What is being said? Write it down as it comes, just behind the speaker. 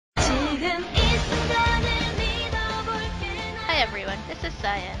Hi everyone, this is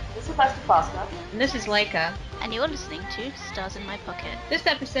Saya. This is festerfaster. And this is Laica. And you're listening to Stars in My Pocket. This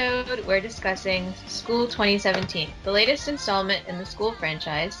episode, we're discussing School 2017, the latest installment in the School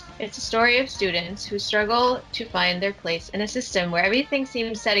franchise. It's a story of students who struggle to find their place in a system where everything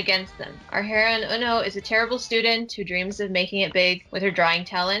seems set against them. Our heroine Uno is a terrible student who dreams of making it big with her drawing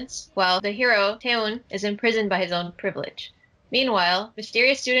talents, while the hero, Taeun, is imprisoned by his own privilege. Meanwhile,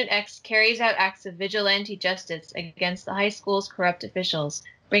 mysterious student X carries out acts of vigilante justice against the high school's corrupt officials,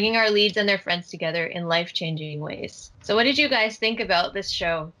 bringing our leads and their friends together in life-changing ways. So what did you guys think about this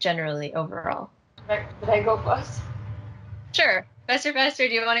show generally, overall? Did I go first? Sure. Fester,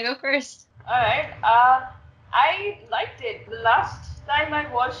 do you want to go first? Alright. I liked it. The last time I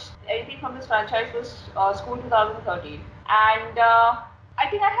watched anything from this franchise was School 2013. And I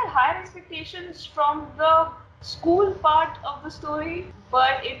think I had higher expectations from the school part of the story,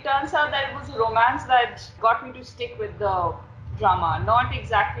 but it turns out that it was a romance that got me to stick with the drama, not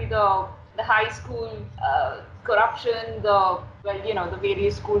exactly the high school corruption, the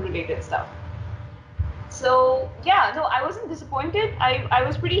various school related stuff. So yeah, no, I wasn't disappointed. I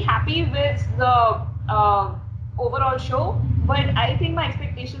was pretty happy with the overall show, but I think my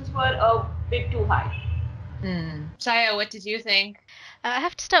expectations were a bit too high. Saya, what did you think? I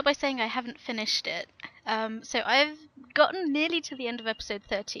have to start by saying I haven't finished it. So I've gotten nearly to the end of episode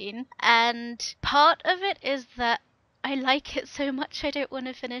 13, and part of it is that I like it so much I don't want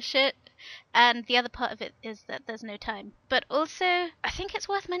to finish it, and the other part of it is that there's no time. But also, I think it's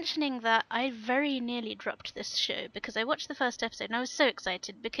worth mentioning that I very nearly dropped this show because I watched the first episode and I was so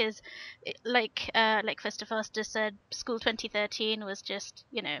excited because, like festerfaster said, School 2013 was just,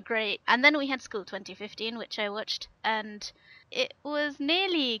 great. And then we had School 2015, which I watched, and it was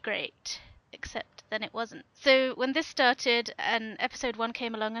nearly great, except then it wasn't. So when this started and episode 1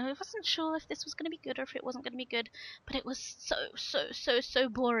 came along, I wasn't sure if this was going to be good or if it wasn't going to be good, but it was so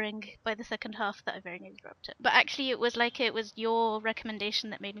boring by the second half that I very nearly dropped it. But actually it was your recommendation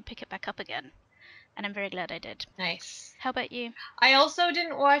that made me pick it back up again, and I'm very glad I did. Nice. How about you? I also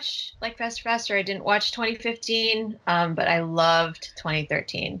didn't watch, like Faster, I didn't watch 2015, but I loved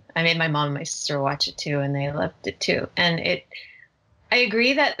 2013. I made my mom and my sister watch it too, and they loved it too. And I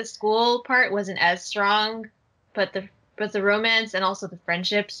agree that the school part wasn't as strong, but the romance and also the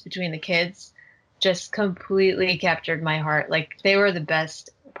friendships between the kids just completely captured my heart. Like, they were the best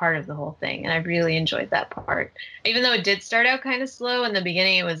part of the whole thing, and I really enjoyed that part. Even though it did start out kind of slow in the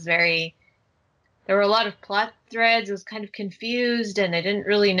beginning, it was there were a lot of plot threads. I was kind of confused, and I didn't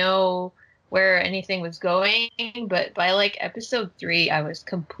really know where anything was going, but by like episode 3, I was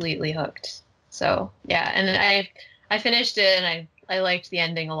completely hooked. So yeah, and I finished it, and I liked the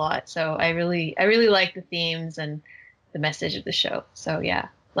ending a lot, so I really liked the themes and the message of the show. So yeah,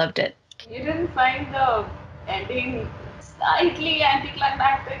 loved it. You didn't find the ending slightly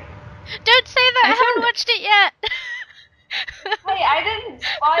anticlimactic? Don't say that! I haven't watched it yet! Hey, I didn't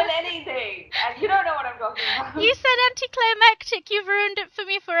spoil anything! And you don't know what I'm talking about. You said anticlimactic, you've ruined it for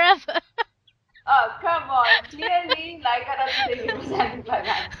me forever. Oh, come on. Clearly, Laika doesn't think it was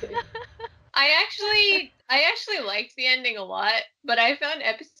anticlimactic. I actually liked the ending a lot, but I found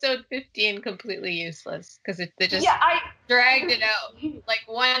episode 15 completely useless because they just dragged it out. Like,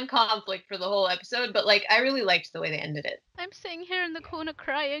 one conflict for the whole episode, but like I really liked the way they ended it. I'm sitting here in the corner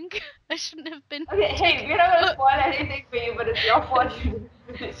crying. I shouldn't have been. Okay, hey, we're not gonna spoil anything for you, but it's your fault you didn't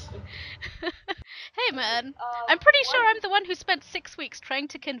finish it. Hey man, I'm pretty sure I'm the one who spent 6 weeks trying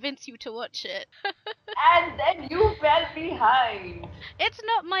to convince you to watch it. And then you fell behind. It's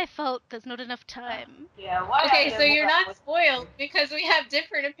not my fault, there's not enough time. Yeah, why? Okay, so you're not spoiled because we have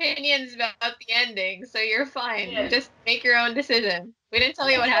different opinions about the ending, so you're fine. Yes. Just make your own decision. We didn't tell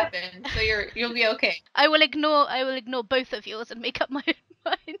you what happened, so you'll be okay. I will ignore both of yours and make up my own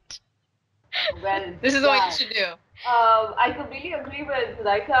mind. Well, This is what you should do. I completely agree with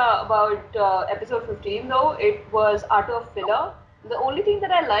Laika about episode 15 though. It was utter filler. The only thing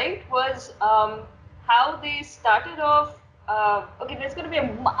that I liked was how they started off. Okay, there's going to be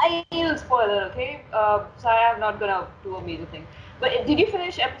a mild spoiler, okay? So I'm not going to do a major thing. But did you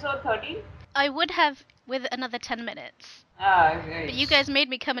finish episode 13? I would have with another 10 minutes. Okay. But you guys made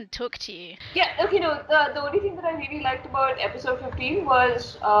me come and talk to you. Yeah, okay, no, the only thing that I really liked about episode 15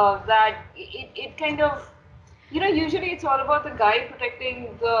 was that it kind of, usually it's all about the guy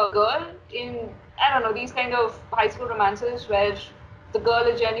protecting the girl in, I don't know, these kind of high school romances where the girl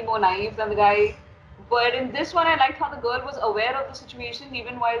is generally more naive than the guy. But in this one, I liked how the girl was aware of the situation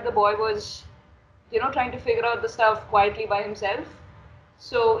even while the boy was, trying to figure out the stuff quietly by himself.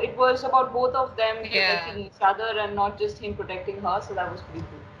 So it was about both of them protecting each other and not just him protecting her. So that was pretty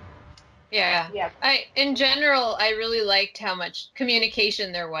cool. Yeah. In general, I really liked how much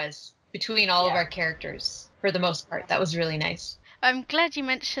communication there was between all of our characters for the most part. That was really nice. I'm glad you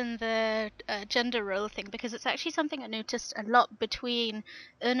mentioned the gender role thing, because it's actually something I noticed a lot between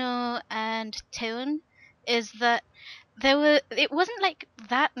Uno and Taeun, is that it wasn't like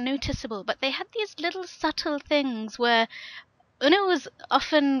that noticeable, but they had these little subtle things where Uno was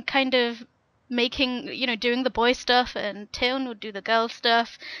often kind of making, doing the boy stuff, and Taeun would do the girl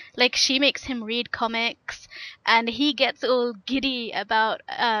stuff. Like, she makes him read comics, and he gets all giddy about,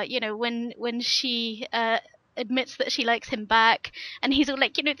 when she admits that she likes him back, and he's all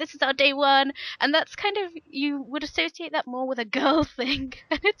like, this is our day one, and that's kind of, you would associate that more with a girl thing,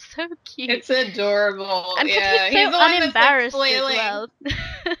 and it's so cute. It's adorable. And he's so the unembarrassed one that's, like, as well.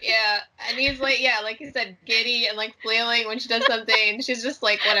 Yeah, and he's like, like you said, giddy and like flailing when she does something. She's just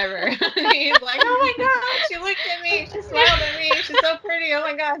like, whatever. He's like, oh my god, she looked at me, she smiled at me, she's so pretty. Oh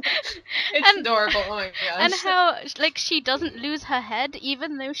my god, it's adorable. Oh my gosh. And how, like, she doesn't lose her head,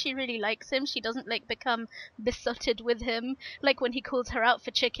 even though she really likes him. She doesn't, like, become besotted with him, like when he calls her out for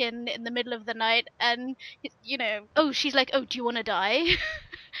chicken in the middle of the night, and she's like, oh, do you want to die?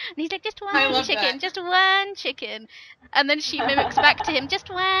 And he's like, just one chicken, just one chicken. And then she mimics back to him, just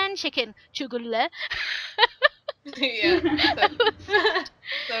one chicken. Chugule. Yeah.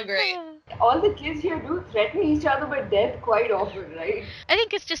 So great. All the kids here do threaten each other with death quite often, right? I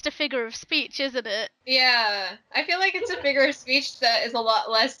think it's just a figure of speech, isn't it? Yeah. I feel like it's a figure of speech that is a lot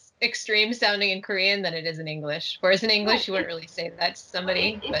less extreme sounding in Korean than it is in English. Whereas in English, you wouldn't really say that to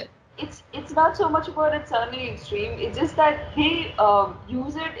somebody, but... It's not so much about it sounding extreme. It's just that they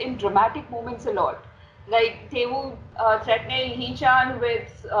use it in dramatic moments a lot. Like Taewoo threatening Hee-chan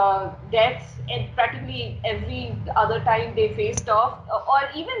with death, and practically every other time they faced off, or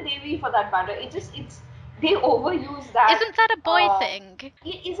even Devi for that matter. They overuse that. Isn't that a boy thing?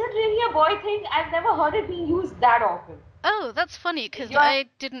 Is it really a boy thing? I've never heard it being used that often. Oh, that's funny, because it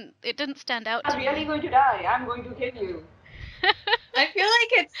didn't stand out to me. I'm really going to die. I'm going to kill you. I feel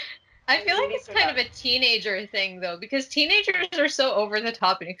like it's kind of a teenager thing, though, because teenagers are so over the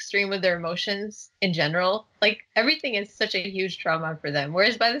top and extreme with their emotions in general. Like, everything is such a huge trauma for them.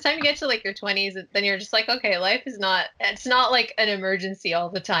 Whereas by the time you get to, like, your 20s, then you're just like, okay, life is it's not like an emergency all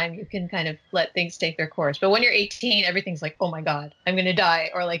the time. You can kind of let things take their course. But when you're 18, everything's like, oh my God, I'm going to die.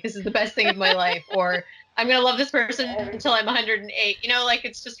 Or, like, this is the best thing of my life. Or I'm going to love this person until I'm 108. Like,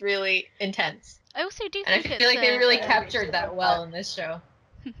 it's just really intense. I also do think and I feel like they really captured that well in this show.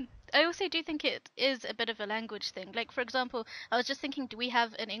 I also do think it is a bit of a language thing. Like, for example, I was just thinking, do we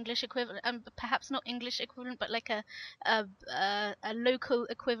have an English equivalent? Perhaps not English equivalent, but like a local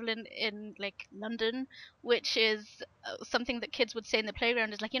equivalent in like London, which is something that kids would say in the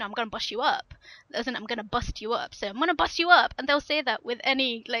playground, is like, I'm gonna bust you up, as in I'm gonna bust you up. So I'm gonna bust you up, and they'll say that with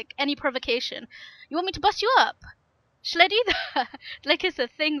any provocation. You want me to bust you up? Shall I do that? Like, it's a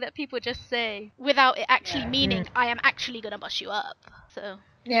thing that people just say without it actually meaning I am actually gonna bust you up. So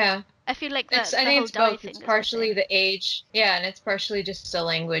yeah, I feel like I think it's both. It's partially the age, and it's partially just a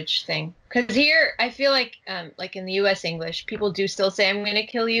language thing. Because here, I feel like in the U.S. English, people do still say "I'm gonna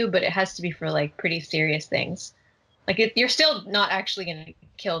kill you," but it has to be for like pretty serious things. Like you're still not actually gonna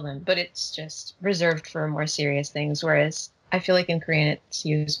kill them, but it's just reserved for more serious things. Whereas I feel like in Korean it's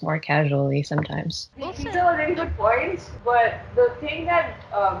used more casually sometimes. These are all very good points, but the thing that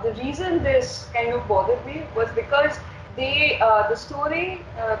the reason this kind of bothered me was because the story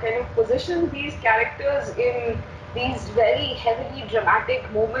kind of positioned these characters in these very heavily dramatic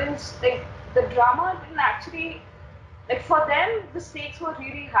moments. Like the drama didn't actually, like for them, the stakes were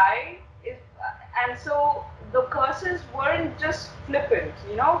really high, and so the curses weren't just flippant.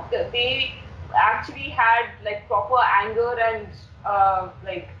 They actually had like proper anger and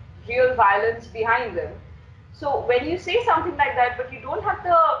like real violence behind them. So when you say something like that, but you don't have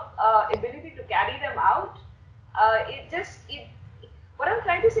the ability to carry them out, what I'm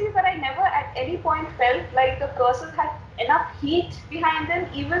trying to say is that I never at any point felt like the curses had enough heat behind them,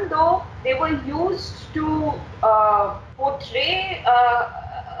 even though they were used to portray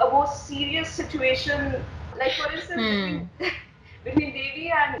a more serious situation. Like for instance, between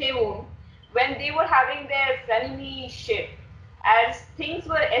Devi and Taewoo, when they were having their frenemy shit, as things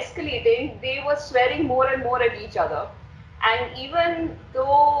were escalating, they were swearing more and more at each other. And even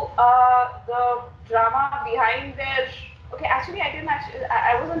though the drama behind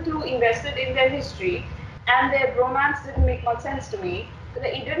I wasn't too invested in their history, and their romance didn't make much sense to me.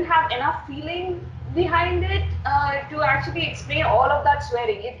 It didn't have enough feeling behind it to actually explain all of that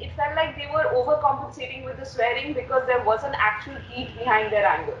swearing. It felt like they were overcompensating with the swearing because there wasn't actual heat behind their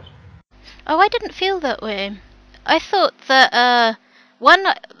anger. Oh, I didn't feel that way. I thought that one,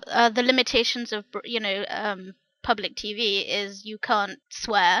 the limitations of public TV is you can't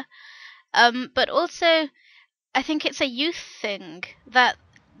swear, but also I think it's a youth thing that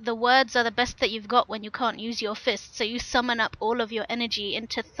the words are the best that you've got when you can't use your fists, so you summon up all of your energy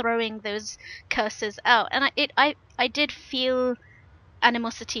into throwing those curses out. And I did feel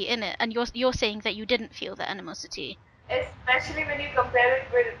animosity in it, and you're saying that you didn't feel the animosity. Especially when you compare it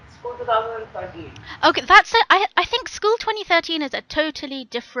with School 2013. Okay, I think School 2013 is a totally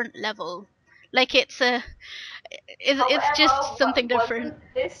different level. Like it's However, just something different.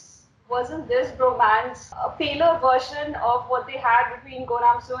 Wasn't this bromance a paler version of what they had between Go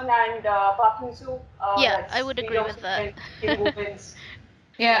Nam-soon and Park Hyun-soo? Yeah, I would agree with that.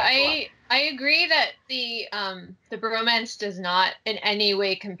 Yeah, I agree that the bromance does not in any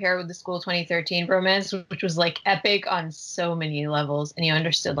way compare with the School 2013 bromance, which was like epic on so many levels, and you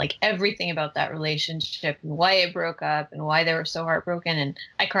understood like everything about that relationship and why it broke up and why they were so heartbroken, and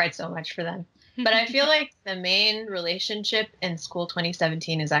I cried so much for them. But I feel like the main relationship in School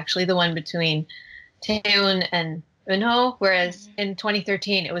 2017 is actually the one between Taehoon and Eunho, whereas in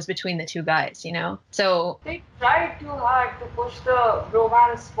 2013 it was between the two guys, you know? So they tried too hard to push the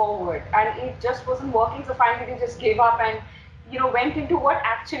romance forward, and it just wasn't working. So finally, they just gave up and went into what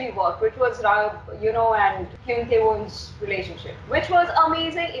actually worked, which was and Hyun Tae-won's relationship, which was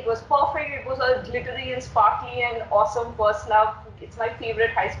amazing. It was perfect. It was a glittery and sparkly and awesome first love. It's my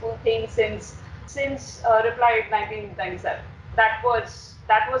favorite high school thing since Reply 1997. That was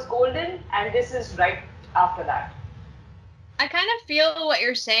golden, and this is right after that. I kind of feel what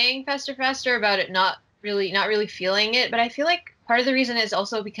you're saying, festerfaster, about it not really feeling it, but I feel like part of the reason is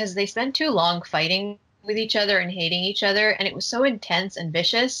also because they spent too long fighting with each other and hating each other, and it was so intense and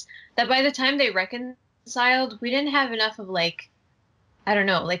vicious that by the time they reconciled, we didn't have enough of like, I don't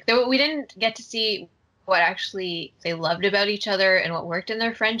know, like we didn't get to see what actually they loved about each other and what worked in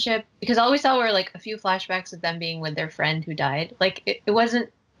their friendship, because all we saw were like a few flashbacks of them being with their friend who died. Like it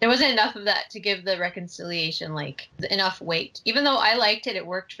wasn't there wasn't enough of that to give the reconciliation like enough weight. Even though I liked it, it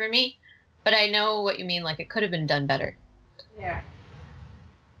worked for me, but I know what you mean, like it could have been done better. Yeah.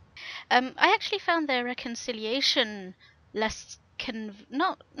 I actually found their reconciliation less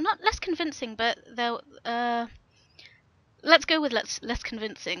not less convincing, but let's go with less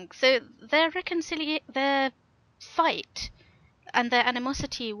convincing. So their fight and their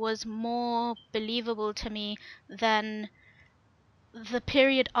animosity was more believable to me than the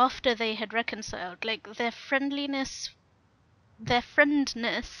period after they had reconciled. Like their friendness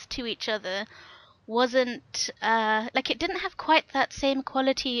to each other wasn't like it didn't have quite that same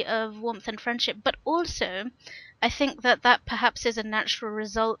quality of warmth and friendship. But also I think that perhaps is a natural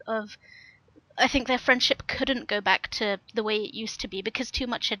result of, I think their friendship couldn't go back to the way it used to be because too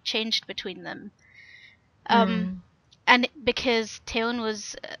much had changed between them. And because Taehoon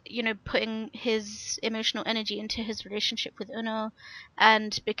was, putting his emotional energy into his relationship with Eunho,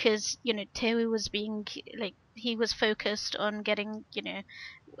 and because, Taehoon was being, like, he was focused on getting,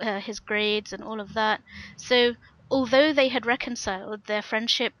 his grades and all of that. So, although they had reconciled, their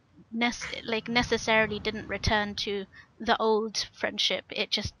friendship necessarily didn't return to the old friendship. It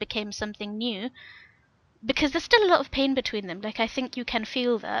just became something new. Because there's still a lot of pain between them. Like, I think you can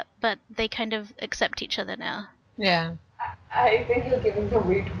feel that, but they kind of accept each other now. Yeah. I think you're giving them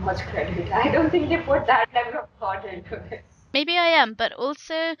way too much credit. I don't think they put that level of thought into this. Maybe I am, but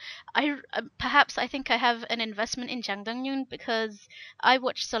also I think I have an investment in Jang Dong-Yoon because I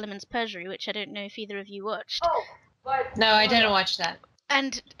watched Solomon's Perjury, which I don't know if either of you watched. Oh, but no, I didn't watch that.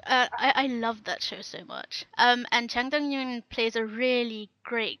 And I loved that show so much. And Jang Dong-Yoon plays a really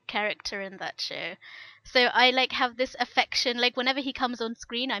great character in that show. So I like have this affection. Like whenever he comes on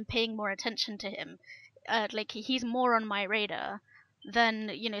screen, I'm paying more attention to him. Like he's more on my radar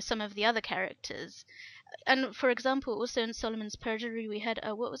than some of the other characters. And for example, also in Solomon's Perjury, we had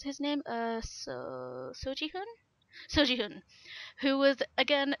what was his name? Se-Jeong, who was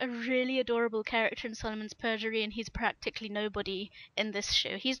again a really adorable character in Solomon's Perjury, and he's practically nobody in this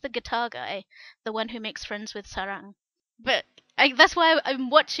show. He's the guitar guy, the one who makes friends with Sarang. But that's why I'm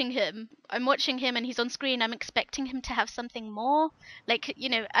watching him. I'm watching him, and he's on screen. I'm expecting him to have something more. Like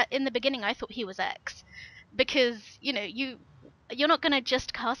in the beginning, I thought he was X, because you're not gonna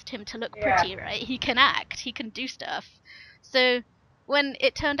just cast him to look pretty, right? He can act, he can do stuff. So when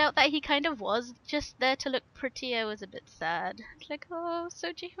it turned out that he kind of was just there to look pretty, I was a bit sad. Like, oh,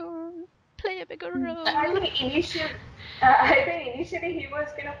 So-Ji-hoon, play a bigger role. I think initially he was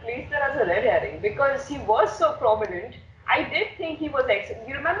kind of placed there as a red herring because he was so prominent. I did think he was excellent.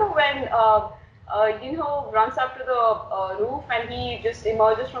 You remember when Yunho runs up to the roof and he just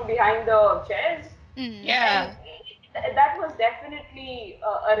emerges from behind the chairs? Yeah. that was definitely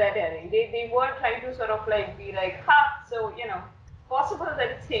a red herring. They were trying to sort of like be like, ha, so possible that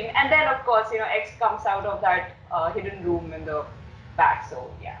it's him. And then of course, X comes out of that hidden room in the back.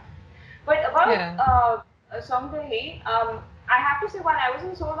 So yeah. But about Song Tae-hee, I have to say, while I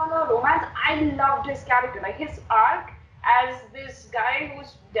wasn't sold on the romance, I loved his character. Like his arc as this guy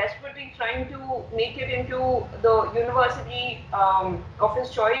who's desperately trying to make it into the university of his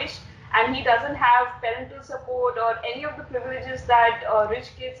choice, and he doesn't have parental support or any of the privileges that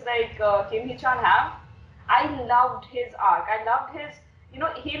rich kids like Kim Hee-chan have. I loved his arc. I loved his,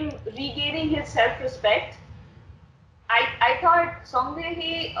 him regaining his self-respect. I thought Song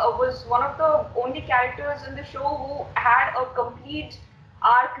Tae-hee was one of the only characters in the show who had a complete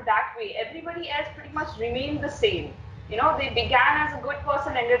arc that way. Everybody else pretty much remained the same. They began as a good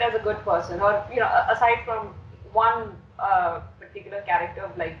person, ended as a good person, or aside from one particular character,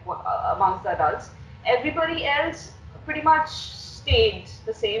 like amongst the adults, everybody else pretty much stayed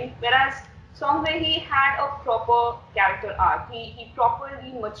the same. Whereas Song Tae-hee had a proper character arc. He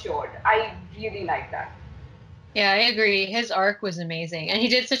properly matured. I really like that. Yeah, I agree. His arc was amazing. And he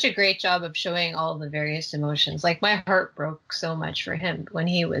did such a great job of showing all the various emotions. Like, my heart broke so much for him when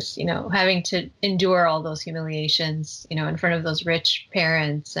he was, having to endure all those humiliations, in front of those rich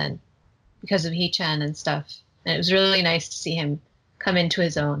parents and because of Hee-chan and stuff. And it was really nice to see him come into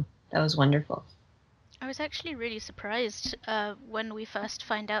his own. That was wonderful. I was actually really surprised when we first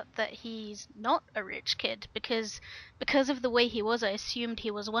find out that he's not a rich kid, because of the way he was, I assumed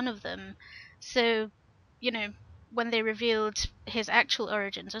he was one of them. So, when they revealed his actual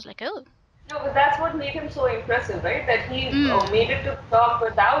origins, I was like, oh. No, but that's what made him so impressive, right? That he made it to the top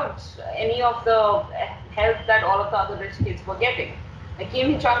without any of the help that all of the other rich kids were getting. Like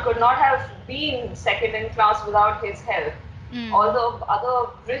Kim Hee-chan could not have been second in class without his help. All the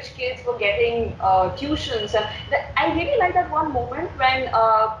other rich kids were getting tuitions, and I really like that one moment when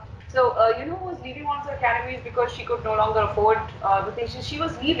who was leaving one of the academies because she could no longer afford the thing. She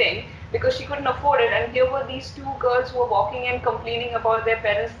was leaving because she couldn't afford it, and here were these two girls who were walking in complaining about their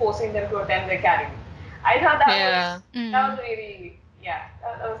parents forcing them to attend the academy. I thought that was really that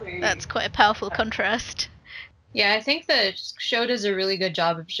was really. That's quite a powerful contrast. Yeah, I think the show does a really good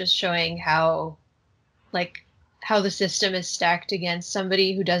job of just showing how the system is stacked against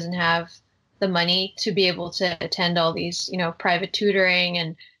somebody who doesn't have the money to be able to attend all these, private tutoring,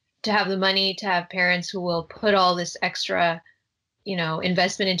 and to have the money to have parents who will put all this extra,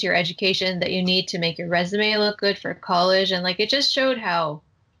 investment into your education that you need to make your resume look good for college. And it just showed how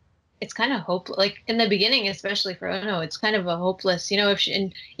it's kind of hopeless. Like in the beginning, especially for Ono, it's kind of a hopeless,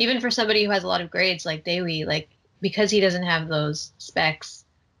 and even for somebody who has a lot of grades like Daewee, because he doesn't have those specs,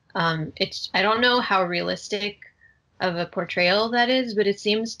 I don't know how realistic of a portrayal that is, but it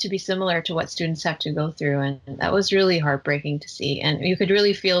seems to be similar to what students have to go through, and that was really heartbreaking to see. And you could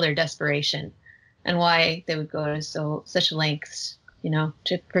really feel their desperation and why they would go to such lengths,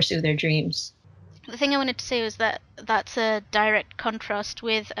 to pursue their dreams. The thing I wanted to say was that that's a direct contrast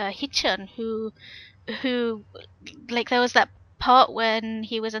with Hee-chan, who there was that part when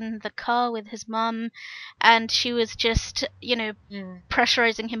he was in the car with his mum, and she was just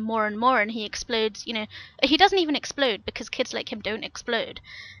pressurizing him more and more, and he explodes. He doesn't even explode, because kids like him don't explode.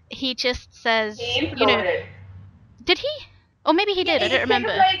 He just says, he imploded. Did he? Or maybe he did. I don't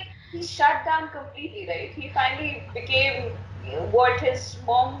remember. He shut down completely, right? He finally became what his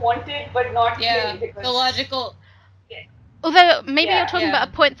mom wanted, but not really, because the logical. Yeah. Although maybe you're talking about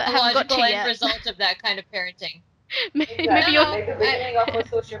a point that I haven't got to yet. The logical end result of that kind of parenting. Maybe you're like the beginning of a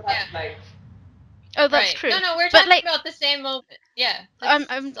sociopath life. Oh, that's true. No, we're talking about the same moment. Yeah,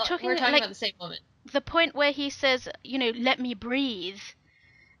 I'm talking. We're talking about the same moment. The point where he says, let me breathe,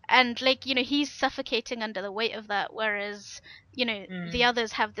 and he's suffocating under the weight of that, whereas the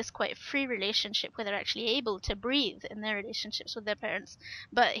others have this quite free relationship where they're actually able to breathe in their relationships with their parents.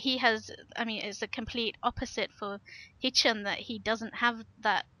 But he has, it's a complete opposite for Hee-chan, that he doesn't have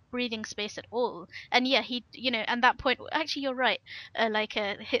that breathing space at all. And he and that point, actually you're right,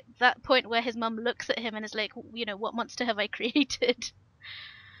 that point where his mum looks at him and is like, what monster have I created?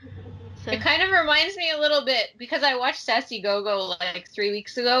 So. It kind of reminds me a little bit, because I watched Sassy Go-Go 3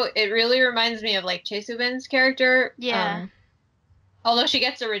 weeks ago. It really reminds me of Chae Soo-bin's character. Yeah. Although she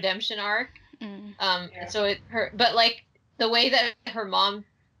gets a redemption arc. So but the way that her mom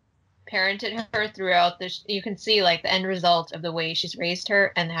parented her throughout this, you can see the end result of the way she's raised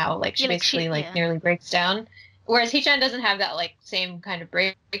her, and how she basically nearly breaks down. Whereas Hee-chan doesn't have that same kind of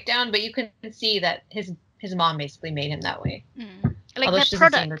breakdown, but you can see that his mom basically made him that way. Although she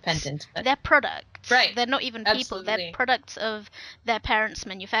doesn't seem repentant. But... They're products. Right. They're not even people. Absolutely. They're products of their parents'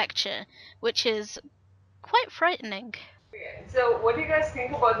 manufacture, which is quite frightening. Okay, so what do you guys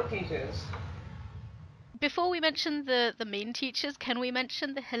think about the teachers? Before we mention the main teachers, can we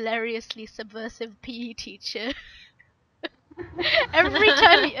mention the hilariously subversive PE teacher? Every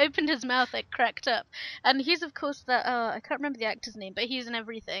time he opened his mouth, it cracked up. And he's, of course, that, I can't remember the actor's name, but he's in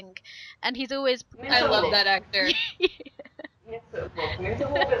everything. And he's always... I love that actor. Mr.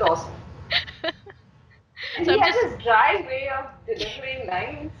 Hope is awesome. And So he I'm has just- this dry way of delivering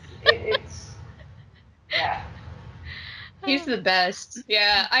lines. It's... Yeah. He's the best.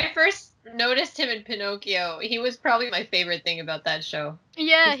 Yeah, I first noticed him in Pinocchio. He was probably my favorite thing about that show.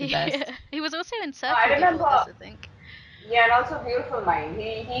 Yeah, He's the best. he was also in I Circle remember- before this, I think. Yeah, and also Beautiful Mind.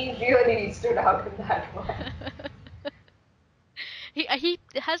 He really stood out in that one. He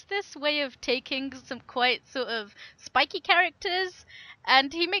has this way of taking some quite sort of spiky characters,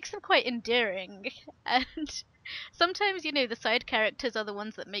 and he makes them quite endearing. And sometimes, you know, the side characters are the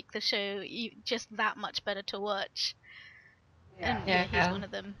ones that make the show just that much better to watch. And yeah, he's Yeah. one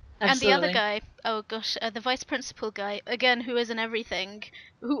of them. Absolutely. And the other guy, oh gosh, the vice principal guy, again, who is in everything,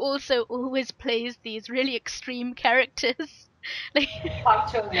 who also always plays these really extreme characters. Like,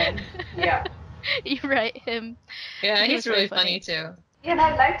 Park Chung-min. Yeah. you're right, him. Yeah, He he's was very really funny. funny too. Yeah, and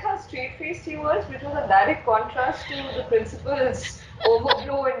I liked how straight-faced he was, which was a direct contrast to the principal's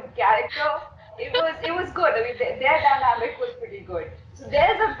overblown character. It was good. I mean, their dynamic was pretty good. So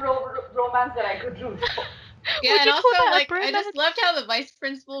there's a romance that I could root for. Yeah, Would and you also, call that a like, I bromance? just loved how the vice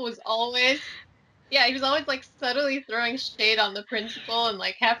principal was always, he was always, like, subtly throwing shade on the principal, and,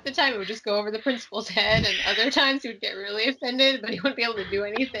 like, half the time it would just go over the principal's head, and other times he would get really offended, but he wouldn't be able to do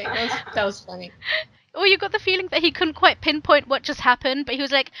anything. That was funny. Or you got the feeling that he couldn't quite pinpoint what just happened, but he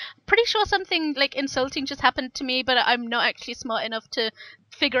was like, pretty sure something like insulting just happened to me, but I'm not actually smart enough to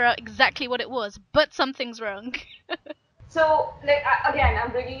figure out exactly what it was, but something's wrong. So, like, again,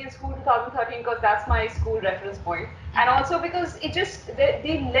 I'm bringing in School 2013 because that's my school reference point. And also because it just,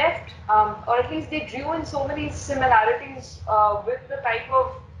 they left, or at least they drew in so many similarities with the type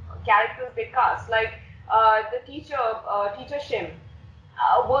of characters they cast. Like, the teacher Shim,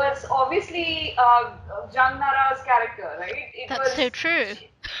 was obviously Jung Nara's character, right? That's so true.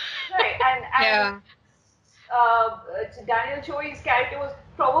 Right, and Yeah. Daniel Choi's character was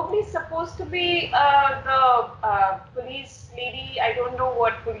probably supposed to be the police lady. I don't know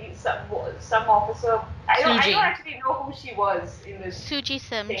what police, some officer. I don't Suji. actually know who she was in this. Suji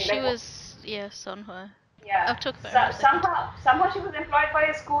Sim, thing, she like- was, yes, on her. Yeah. I'll talk about her in a second. Somehow she was employed by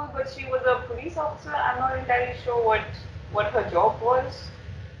a school, but she was a police officer. I'm not entirely sure what her job was.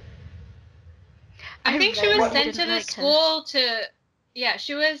 I think she was really sent didn't to the like her. school to,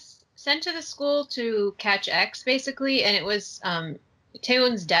 she was sent to the school to catch X, basically, and it was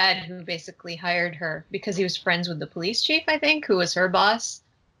Taewon's dad who basically hired her because he was friends with the police chief, I think, who was her boss.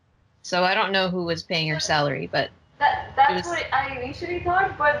 So I don't know who was paying her salary, but That's what I initially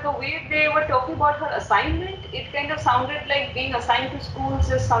thought, but the way they were talking about her assignment, it kind of sounded like being assigned to schools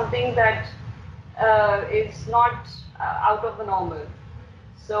is something that is not out of the normal.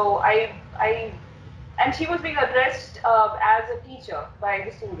 So and she was being addressed as a teacher by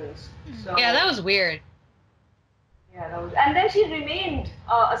the students. So yeah, that was weird. Yeah, that was, and then she remained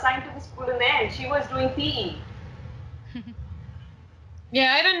assigned to the school in the end. She was doing PE.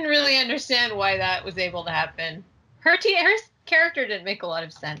 Yeah, I didn't really understand why that was able to happen. Her character didn't make a lot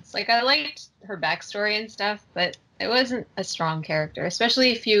of sense. Like, I liked her backstory and stuff, but it wasn't a strong character,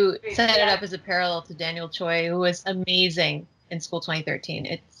 especially if you set it up as a parallel to Daniel Choi, who was amazing in School 2013.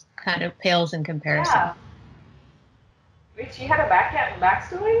 It kind of pales in comparison. Yeah. Wait, she had a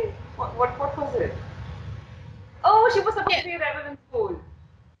backstory? What was it? Oh, she was supposed to be a rebel in school.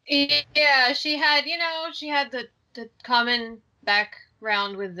 Yeah, she had the common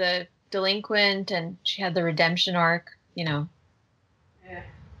background with the delinquent, and she had the redemption arc, Yeah.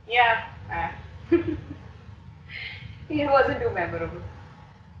 It wasn't too memorable.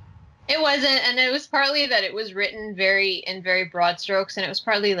 It wasn't, and it was partly that it was written in very broad strokes, and it was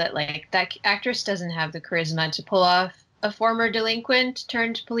partly that, like, that actress doesn't have the charisma to pull off a former delinquent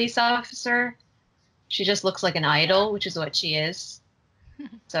turned police officer. She just looks like an idol, which is what she is.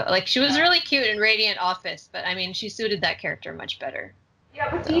 So, like, she was really cute in Radiant Office, but I mean, she suited that character much better. Yeah,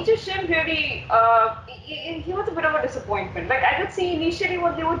 but Teacher Shim really, he was a bit of a disappointment. Like, I could see initially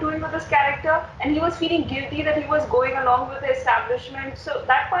what they were doing with this character, and he was feeling guilty that he was going along with the establishment. So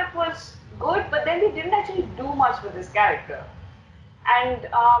that part was good, but then they didn't actually do much with this character. And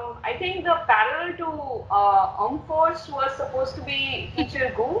I think the parallel to Force was supposed to be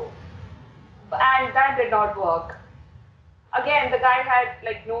Teacher Gu, and that did not work. Again, the guy had,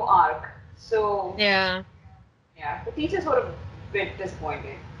 like, no arc. So, Yeah. the teachers were a bit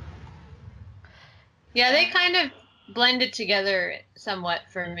disappointing. Yeah, they kind of blended together somewhat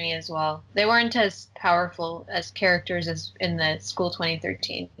for me as well. They weren't as powerful as characters as in the School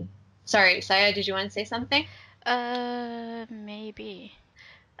 2013. Sorry, Saya, did you want to say something? Maybe.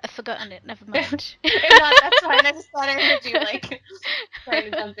 I've forgotten it. Never mind. If not, that's fine. I just thought I heard you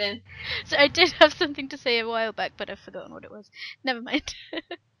trying to jump in. So I did have something to say a while back, but I've forgotten what it was. Never mind. Is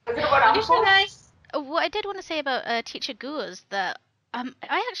it about You should, Ampo? guys. What I did want to say about Teacher Gu is that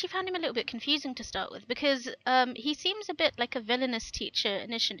I actually found him a little bit confusing to start with because he seems a bit like a villainous teacher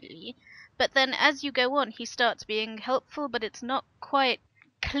initially, but then as you go on, he starts being helpful, but it's not quite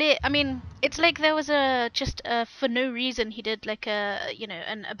clear. I mean, it's like there was for no reason he did like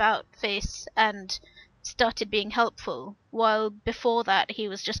an about face and started being helpful, while before that he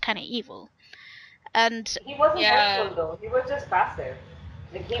was just kind of evil. And He wasn't helpful though. He was just passive.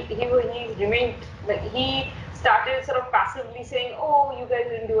 Like he remained like he started sort of passively saying, "Oh, you guys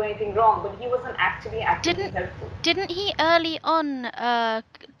didn't do anything wrong," but he wasn't actually actively helpful. Didn't he early on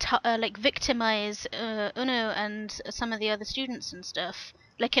like victimize Uno and some of the other students and stuff,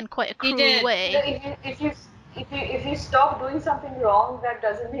 like in quite a cruel way? So if you stop doing something wrong, that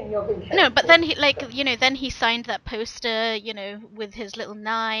doesn't mean you're being helpful. No, but then then he signed that poster, with his little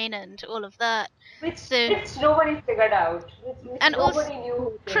 9 and all of that. Which nobody figured out. Which and nobody also,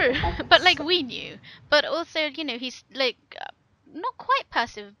 knew. True, but like we knew. But also, he's like not quite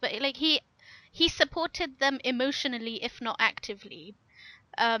passive, but like he supported them emotionally, if not actively.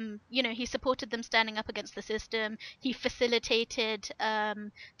 He supported them standing up against the system. He facilitated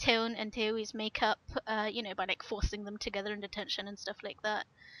Taeun and Taewi's makeup, by like forcing them together in detention and stuff like that.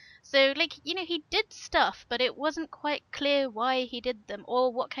 So, like, he did stuff, but it wasn't quite clear why he did them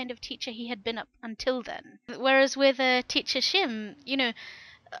or what kind of teacher he had been up until then. Whereas with Teacher Shim,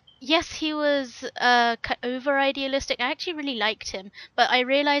 yes, he was over idealistic. I actually really liked him, but I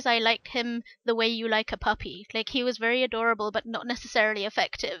realized I liked him the way you like a puppy. Like, he was very adorable, but not necessarily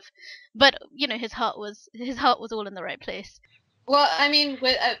effective. But his heart was all in the right place. Well, I mean,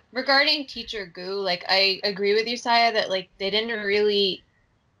 with regarding Teacher Gu, like I agree with you, Saya, that like they didn't really.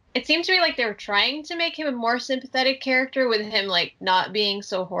 It seemed to me like they were trying to make him a more sympathetic character with him like not being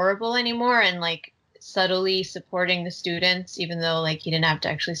so horrible anymore and like subtly supporting the students, even though like he didn't have to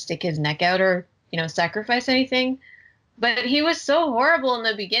actually stick his neck out or sacrifice anything. But he was so horrible in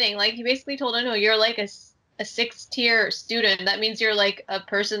the beginning. Like he basically told him, "No, you're like a 6th-tier student. That means you're like a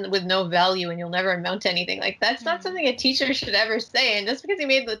person with no value and you'll never amount to anything." Like that's not something a teacher should ever say. And just because he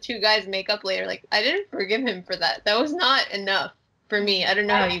made the 2 guys make up later, like I didn't forgive him for that. That was not enough for me. I don't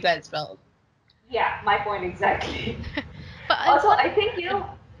know how you guys felt. Yeah, my point exactly. But also, I think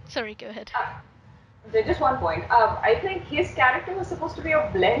Sorry, go ahead. Just one point. I think his character was supposed to be a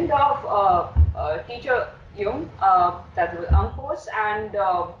blend of teacher Jung, that was Angkos, and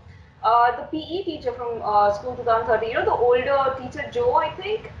the PE teacher from School 2013. The older teacher Joe, I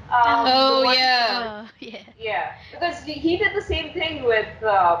think. Yeah. Yeah, because he did the same thing with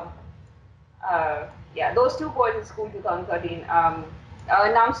those 2 boys in School 2013,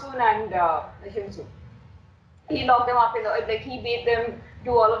 Namsoon and Hyunsoon. He locked them up he made them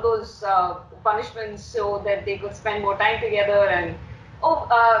do all of those punishments so that they could spend more time together. And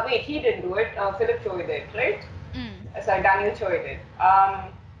wait, he didn't do it. Philip Choi did, right? Sorry, Daniel Choi did.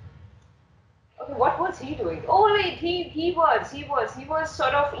 Okay, what was he doing? Oh wait, he was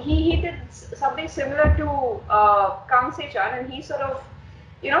sort of he did something similar to Kang Se-chan, and he sort of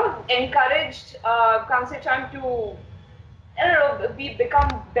encouraged Kang Se-chan to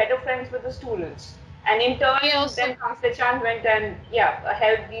become better friends with the students. And in turn, then Kang Se-chan went and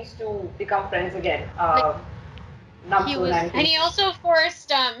helped these 2 become friends again. He also forced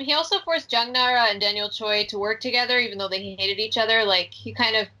Jung Nara and Daniel Choi to work together, even though they hated each other. Like he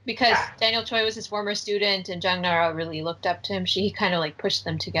kind of, because Daniel Choi was his former student and Jung Nara really looked up to him, he kind of like pushed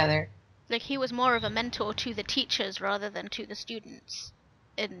them together. Like he was more of a mentor to the teachers rather than to the students.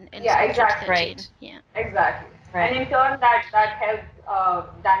 Exactly. Right. Yeah. Exactly. Right. And in turn, that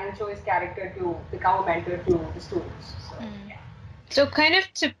helped Daniel Choi's character to become a mentor to the students. So kind of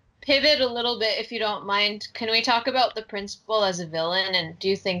to pivot a little bit, if you don't mind, can we talk about the principal as a villain? And do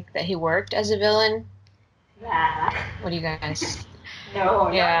you think that he worked as a villain? Nah. What do you guys?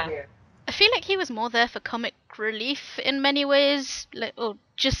 No. Yeah. Not here. I feel like he was more there for comic relief in many ways, or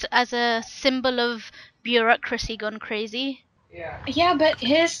just as a symbol of bureaucracy gone crazy. Yeah, but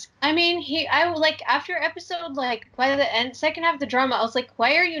after episode, by the end, second half of the drama, I was like,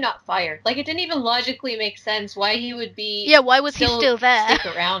 why are you not fired? Like, it didn't even logically make sense why he would be. Yeah, why was he still there?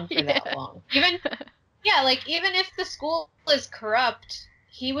 Stick around for that long. Even if the school is corrupt,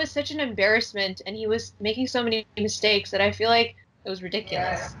 he was such an embarrassment, and he was making so many mistakes that I feel like it was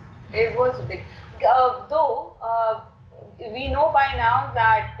ridiculous. Yeah, it was big. though we know by now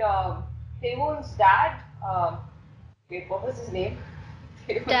that Taewon's dad, wait, what was his name?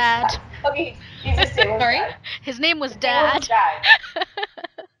 Taewon's Dad. Okay, he's just Taewon's Sorry? dad. His name was Taewon's Dad. dad.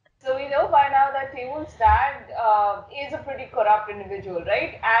 So we know by now that Taewon's dad is a pretty corrupt individual,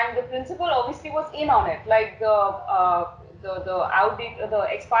 right? And the principal obviously was in on it, like the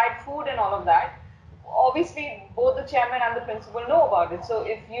expired food and all of that. Obviously, both the chairman and the principal know about it. So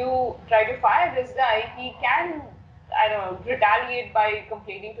if you try to fire this guy, he can, I don't know, retaliate by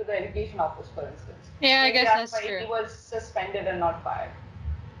complaining to the education office, for instance. Yeah, I Maybe guess that's why true. he was suspended and not fired.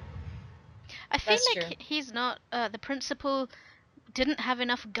 I feel That's like true. he's not, the principal didn't have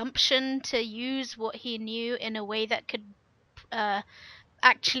enough gumption to use what he knew in a way that could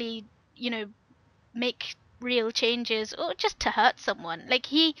actually, make real changes or just to hurt someone. Like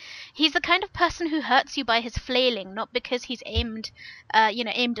he's the kind of person who hurts you by his flailing, not because he's aimed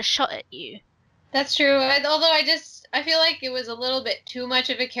a shot at you. That's true. Although I feel like it was a little bit too much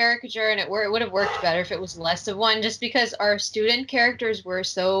of a caricature, and it would have worked better if it was less of one, just because our student characters were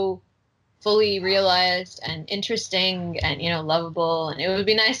so fully realized and interesting and lovable, and it would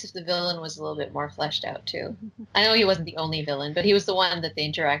be nice if the villain was a little bit more fleshed out too. I know he wasn't the only villain, but he was the one that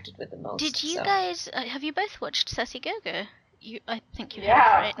they interacted with the most. Did you guys have you both watched Se-Jeong? I think you Yeah,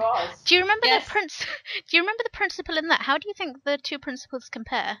 have, right? of course. Do you remember Yes. Do you remember the principal in that? How do you think the two principals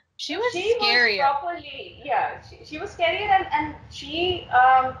compare? She was She scarier. was properly, yeah, she was scarier, and she,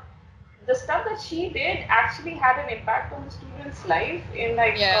 the stuff that she did actually had an impact on the student's life in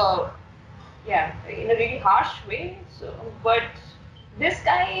like, in a really harsh way. So, but this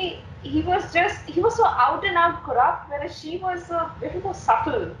guy, he was so out and out corrupt, whereas she was a little more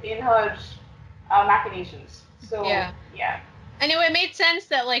subtle in her machinations. So, Yeah. yeah. I know it made sense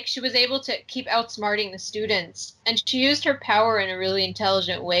that like she was able to keep outsmarting the students, and she used her power in a really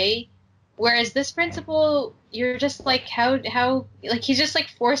intelligent way. Whereas this principal, you're just like how like he's just like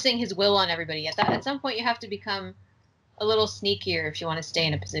forcing his will on everybody. At some point, you have to become a little sneakier if you want to stay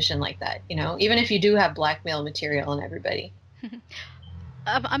in a position like that. Even if you do have blackmail material on everybody.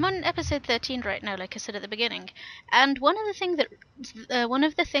 I'm on episode 13 right now, like I said at the beginning, and one of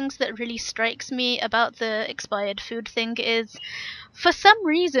the things that really strikes me about the expired food thing is, for some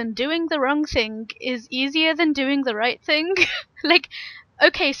reason, doing the wrong thing is easier than doing the right thing. Like,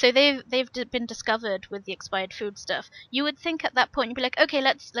 okay, so they've been discovered with the expired food stuff. You would think at that point you'd be like, okay,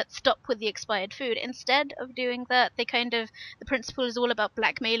 let's stop with the expired food. Instead of doing that, the principal is all about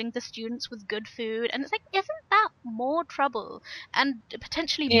blackmailing the students with good food, and it's like, isn't that more trouble and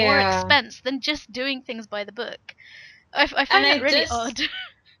potentially more expense than just doing things by the book? I find that really odd.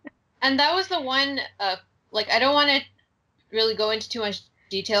 And that was the one. Like I don't want to really go into too much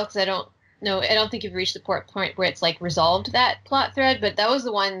detail because I don't think you've reached the point where it's like resolved that plot thread, but that was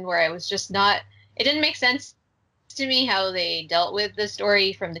the one where I was just not, it didn't make sense to me how they dealt with the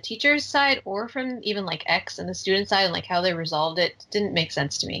story from the teacher's side or from even like X and the student side, and like how they resolved it didn't make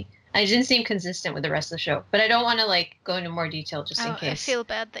sense to me. It didn't seem consistent with the rest of the show, but I don't want to like go into more detail just in case. I feel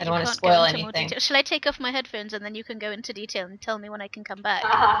bad that I you don't want to can't spoil go into anything. more detail. Shall I take off my headphones and then you can go into detail and tell me when I can come back?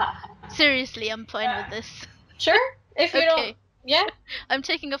 Seriously, I'm fine with this. Sure, if you don't. Yeah. I'm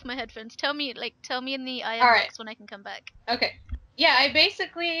taking off my headphones. Tell me in the IM box when I can come back. Okay. Yeah, I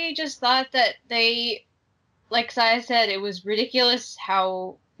basically just thought that they, like Saya said, it was ridiculous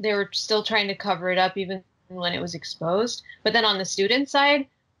how they were still trying to cover it up even when it was exposed. But then on the student side,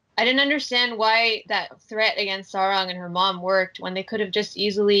 I didn't understand why that threat against Sarang and her mom worked when they could have just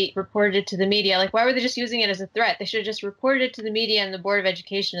easily reported it to the media. Like, why were they just using it as a threat? They should have just reported it to the media and the Board of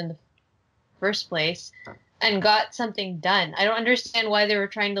Education in the first place and got something done. I don't understand why they were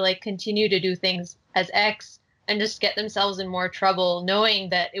trying to like continue to do things as X and just get themselves in more trouble, knowing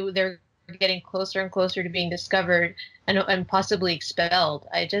that they're getting closer and closer to being discovered and possibly expelled.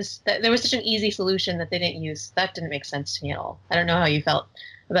 There was such an easy solution that they didn't use. That didn't make sense to me at all. I don't know how you felt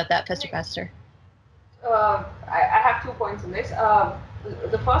about that, Festerfaster. I have 2 points on this.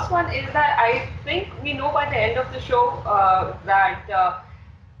 The first one is that I think we know by the end of the show that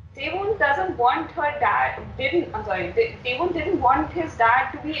Taewon doesn't want her dad. Taewon didn't want his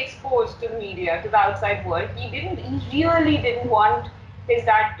dad to be exposed to the media, to the outside world. He really didn't want his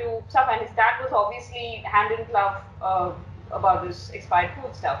dad to suffer, and his dad was obviously hand in glove about this expired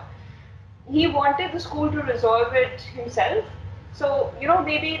food stuff. He wanted the school to resolve it himself. So,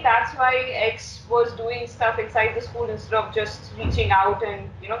 maybe that's why X was doing stuff inside the school instead of just reaching out and,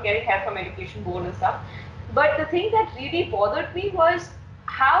 getting help from education board and stuff. But the thing that really bothered me was,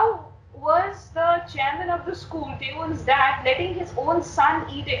 how was the chairman of the school, Taewon's dad, letting his own son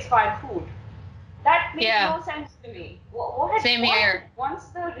eat expired food? That that made Yeah. no sense to me. What Same here. Once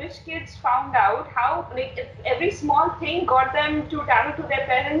the rich kids found out how, like, if every small thing got them to tattle to their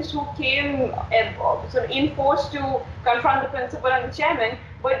parents, who came sort of in force to confront the principal and the chairman,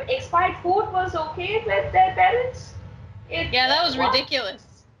 but expired food was okay with their parents. Yeah, that was ridiculous.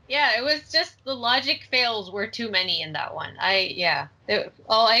 Yeah, it was just the logic fails were too many in that one. I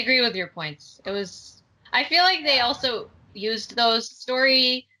agree with your points. I feel like they also used those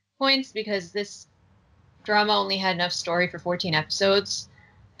story points because this drama only had enough story for 14 episodes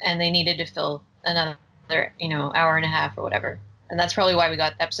and they needed to fill another, hour and a half or whatever. And that's probably why we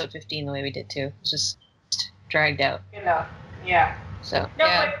got episode 15 the way we did too. It was just dragged out. Yeah. So, No,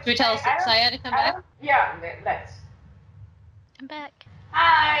 yeah. Should we tell Saya to come back? Yeah, let's. I'm back.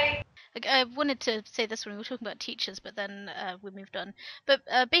 Hi. I wanted to say this when we were talking about teachers, but then we moved on. But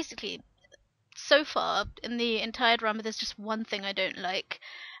basically, so far in the entire drama, there's just one thing I don't like,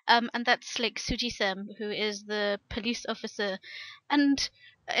 and that's like Suji-sem, who is the police officer. And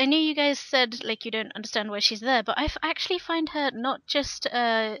I know you guys said like you don't understand why she's there, but I actually find her not just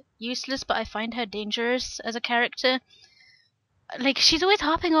useless, but I find her dangerous as a character. Like, she's always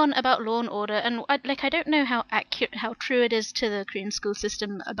harping on about law and order, and I don't know how true it is to the Korean school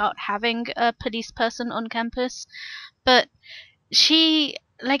system about having a police person on campus, but she,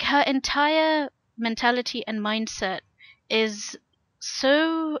 like, her entire mentality and mindset is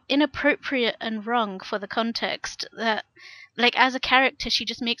so inappropriate and wrong for the context that, like, as a character, she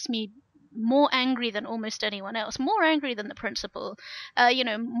just makes me more angry than almost anyone else, more angry than the principal,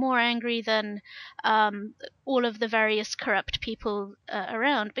 more angry than all of the various corrupt people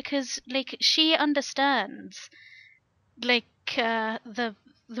around, because like she understands like the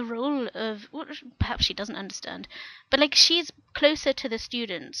role of, well, perhaps she doesn't understand, but like she's closer to the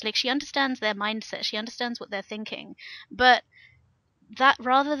students, like she understands their mindset, she understands what they're thinking, but that,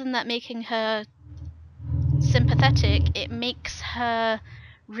 rather than that making her sympathetic, it makes her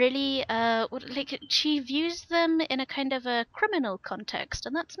really like she views them in a kind of a criminal context,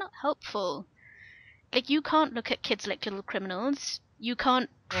 and that's not helpful. Like, you can't look at kids like little criminals, you can't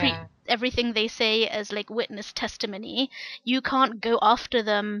treat everything they say as like witness testimony, you can't go after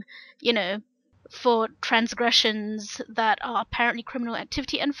them, for transgressions that are apparently criminal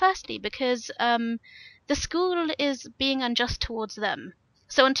activity, and firstly because the school is being unjust towards them.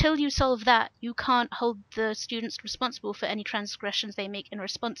 So until you solve that, you can't hold the students responsible for any transgressions they make in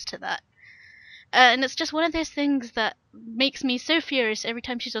response to that. And it's just one of those things that makes me so furious every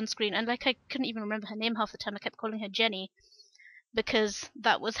time she's on screen. And like, I couldn't even remember her name half the time. I kept calling her Jenny because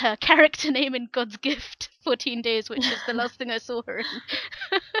that was her character name in God's Gift 14 Days, which is the last thing I saw her in.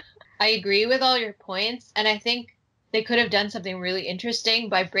 I agree with all your points, and I think they could have done something really interesting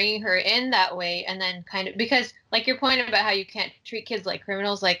by bringing her in that way, and then kind of, because like your point about how you can't treat kids like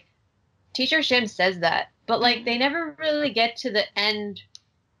criminals, like Teacher Shim says that, but like they never really get to the end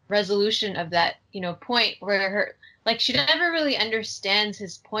resolution of that, point where her, like, she never really understands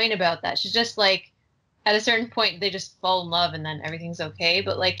his point about that. She's just like, at a certain point they just fall in love and then everything's okay,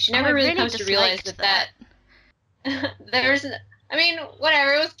 but like she never really comes to realize that there's I mean,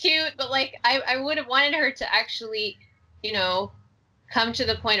 whatever, it was cute, but like I would have wanted her to actually, come to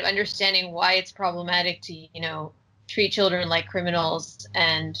the point of understanding why it's problematic to, treat children like criminals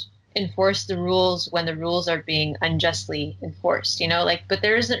and enforce the rules when the rules are being unjustly enforced, but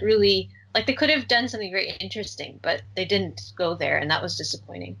there isn't really, like, they could have done something very interesting, but they didn't go there, and that was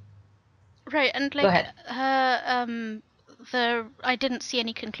disappointing. Right, and like, go ahead. I didn't see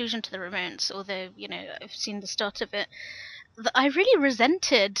any conclusion to the romance, although, I've seen the start of it. I really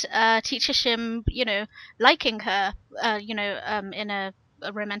resented Teacher Shim, liking her, in a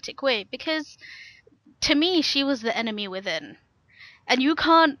romantic way, because to me she was the enemy within, and you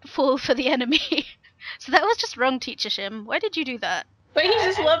can't fall for the enemy. So that was just wrong, Teacher Shim. Why did you do that? But he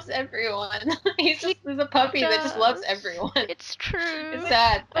just loves everyone. He's a puppy that just loves everyone. It's true. It's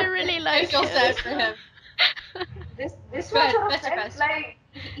sad. I really like I feel sad for him. This was sort of felt like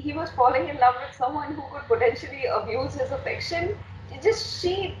he was falling in love with someone who could potentially abuse his affection.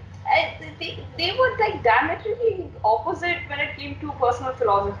 They were like diametrically opposite when it came to personal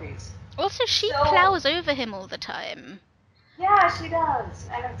philosophies. Also, she plows over him all the time. Yeah, she does,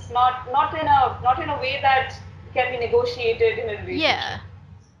 and it's not in a way that can be negotiated in a relationship.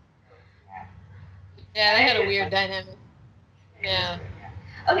 Yeah, they had a weird dynamic. Yeah.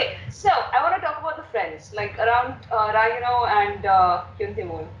 Okay, so I want to talk about the friends, like around Rayuno and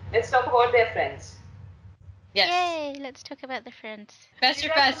Hyun-Tae-moon. Let's talk about their friends. Yes. Yay, let's talk about the friends. Faster,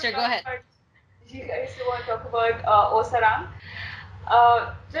 go ahead. You guys want to talk about Oh-sarang?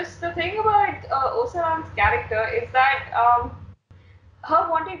 Just the thing about Oh-sarang's character is that her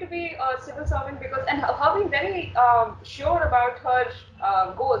wanting to be a civil servant because, and her being very sure about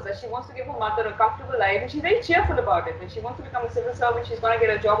her goals, that she wants to give her mother a comfortable life, and she's very cheerful about it. That she wants to become a civil servant, she's going to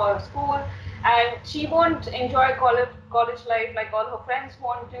get a job out of school, and she won't enjoy college life like all her friends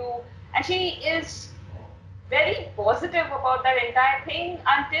want to. And she is very positive about that entire thing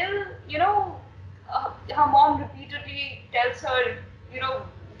until, her mom repeatedly tells her,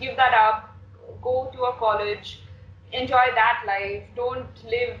 give that up, go to a college, enjoy that life, don't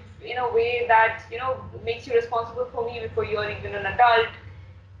live in a way that, makes you responsible for me before you're even an adult.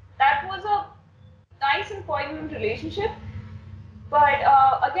 That was a nice and poignant relationship, but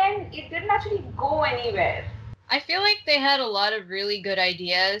again, it didn't actually go anywhere. I feel like they had a lot of really good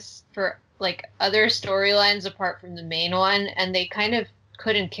ideas for like other storylines apart from the main one, and they kind of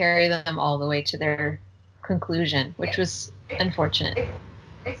couldn't carry them all the way to their conclusion, which was unfortunate.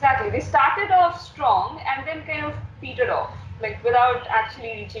 Exactly. They started off strong and then kind of petered off, like without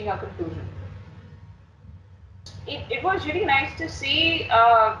actually reaching a conclusion. It was really nice to see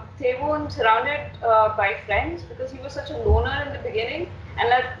Taewon surrounded by friends, because he was such a loner in the beginning, and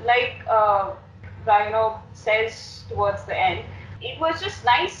Rhino says towards the end, it was just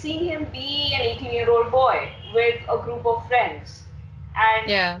nice seeing him be an 18-year-old boy with a group of friends.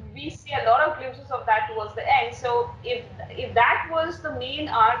 And we see a lot of glimpses of that towards the end. So if that was the main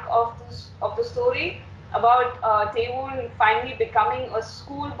arc of the story about Taewon finally becoming a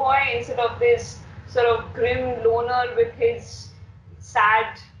schoolboy instead of this sort of grim loner with his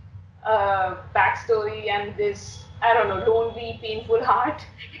sad backstory and this, I don't know, lonely, painful heart,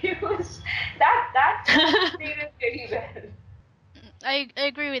 it was that did it really well. I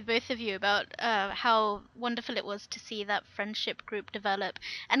agree with both of you about how wonderful it was to see that friendship group develop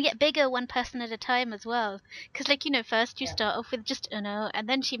and get bigger one person at a time as well. Because, first you start off with just Uno, and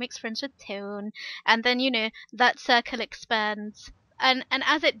then she makes friends with Taehoon, and then, that circle expands. And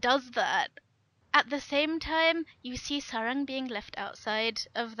as it does that, at the same time, you see Sarang being left outside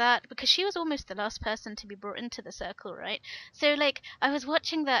of that because she was almost the last person to be brought into the circle, right? So, I was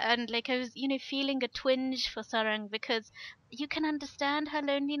watching that and, I was, feeling a twinge for Sarang because you can understand her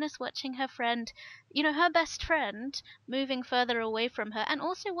loneliness watching her friend, her best friend, moving further away from her, and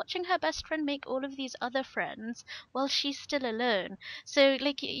also watching her best friend make all of these other friends while she's still alone. So,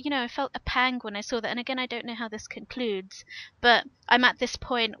 I felt a pang when I saw that. And again, I don't know how this concludes, but I'm at this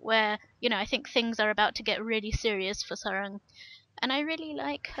point where, I think things are about to get really serious for Sarang. And I really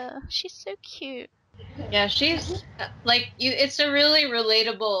like her. She's so cute. Yeah, she's it's a really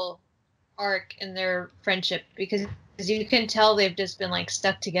relatable arc in their friendship because you can tell they've just been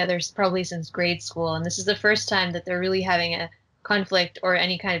stuck together probably since grade school, and this is the first time that they're really having a conflict or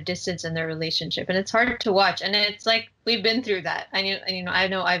any kind of distance in their relationship, and it's hard to watch. And it's like we've been through that. I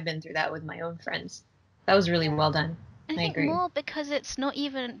know I've been through that with my own friends. That was really well done. I think agree. more because it's not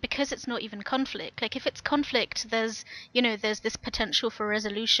even conflict. Like if it's conflict, there's this potential for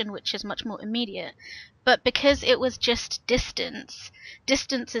resolution which is much more immediate. But because it was just distance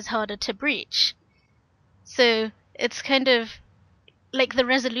is harder to breach. So it's kind of like the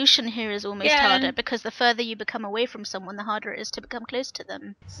resolution here is almost harder because the further you become away from someone, the harder it is to become close to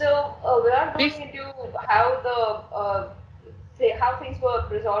them. So without going into how things were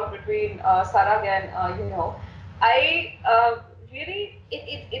resolved between Sarang and I really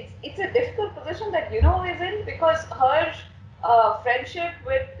it's a difficult position that is in, because her friendship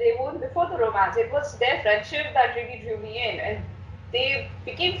with Devon before the romance, it was their friendship that really drew me in, and they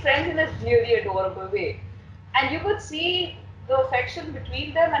became friends in a really adorable way, and you could see the affection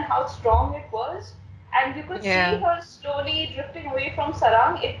between them and how strong it was. And you could see her slowly drifting away from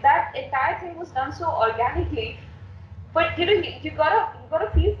Sarang. That entire thing was done so organically, but you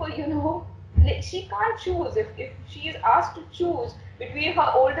gotta feel for she can't choose. If she is asked to choose between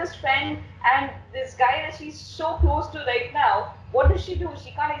her oldest friend and this guy that she's so close to right now, what does she do?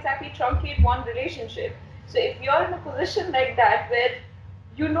 She can't exactly truncate one relationship. So if you're in a position like that where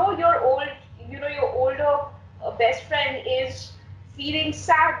your older best friend is feeling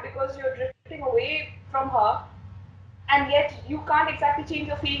sad because you're drifting away from her, and yet you can't exactly change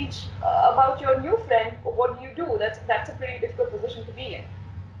your feelings about your new friend, what do you do? That's a pretty difficult position to be in.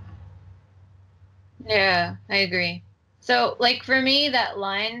 Yeah, I agree. So, for me, that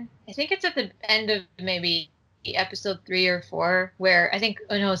line, I think it's at the end of maybe episode 3 or 4, where I think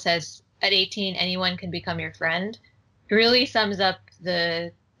Uno says, "At 18, anyone can become your friend." It really sums up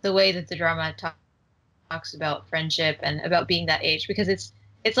the way that the drama talks about friendship and about being that age, because it's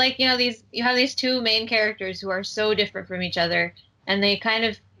like you have these two main characters who are so different from each other, and they kind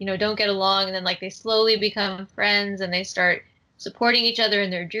of don't get along, and then they slowly become friends, and they start supporting each other in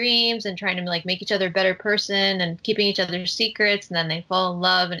their dreams and trying to like make each other a better person and keeping each other's secrets, and then they fall in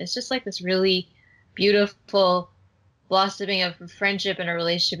love, and it's just like this really beautiful blossoming of friendship and a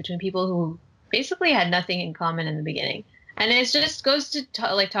relationship between people who basically had nothing in common in the beginning. And it just goes to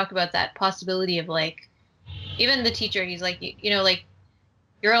talk about that possibility of like, even the teacher, he's like, like,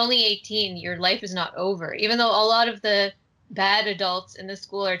 you're only 18, your life is not over. Even though a lot of the bad adults in the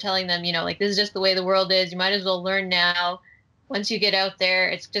school are telling them, like, this is just the way the world is, you might as well learn now. Once you get out there,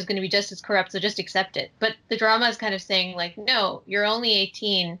 it's just going to be just as corrupt, so just accept it. But the drama is kind of saying, like, no, you're only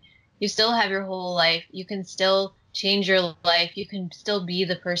 18, you still have your whole life, you can still change your life, you can still be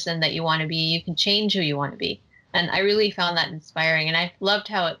the person that you want to be, you can change who you want to be. And I really found that inspiring, and I loved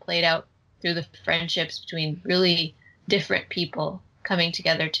how it played out through the friendships between really different people coming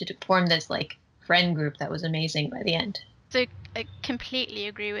together to form this like friend group that was amazing by the end. So I completely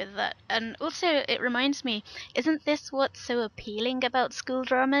agree with that. And also it reminds me, isn't this what's so appealing about school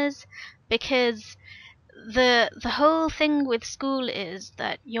dramas? Because the whole thing with school is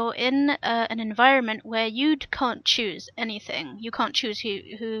that you're in an environment where you can't choose anything. You can't choose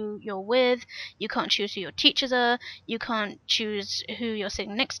who you're with. You can't choose who your teachers are. You can't choose who you're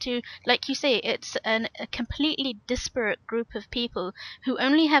sitting next to. Like you say, it's a completely disparate group of people who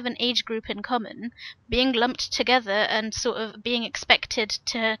only have an age group in common, being lumped together and sort of being expected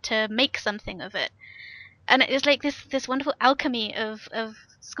to make something of it. And it's like this wonderful alchemy of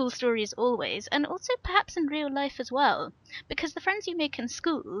school stories always, and also perhaps in real life as well, because the friends you make in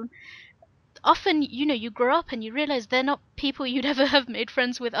school often, you grow up and you realize they're not people you'd ever have made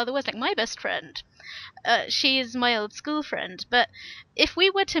friends with otherwise. Like my best friend, she is my old school friend, but if we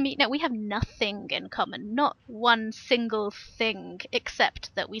were to meet now, we have nothing in common, not one single thing,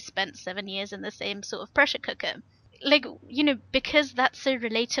 except that we spent 7 years in the same sort of pressure cooker. Like, because that's so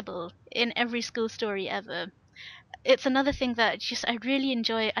relatable in every school story ever. It's another thing that just I really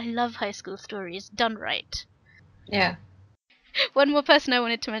enjoy. I love high school stories done right. Yeah. One more person I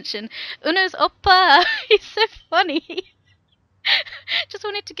wanted to mention, Uno's oppa. He's so funny. Just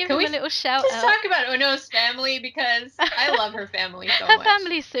wanted to give him a little shout just out. talk about Uno's family, because I love her family so her much. Her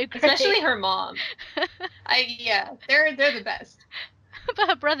family's so great. Especially her mom. They're the best. But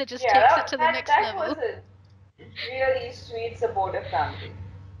her brother just takes it to the next level. That was a really sweet, supportive family.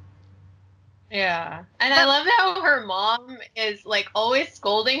 Yeah. And I love how her mom is like always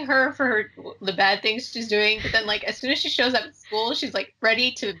scolding her for the bad things she's doing, but then like as soon as she shows up at school, she's like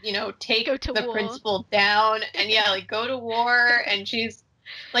ready to, take the war. Principal down and like go to war. And she's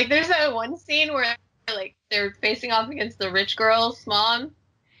like, there's that one scene where like they're facing off against the rich girl's mom,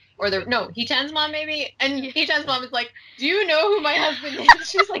 or Hee-chan's mom maybe, and Hee-chan's mom is like, do you know who my husband is?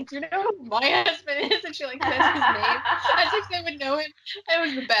 She's like, do you know who my husband is? And she like says his name as if they would know him. It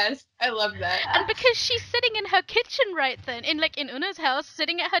was the best. I love that. And because she's sitting in her kitchen right then, in Una's house,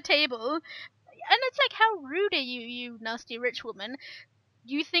 sitting at her table, and it's like, how rude are you, you nasty rich woman?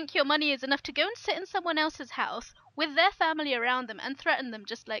 You think your money is enough to go and sit in someone else's house with their family around them and threaten them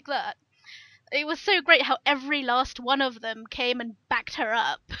just like that? It was so great how every last one of them came and backed her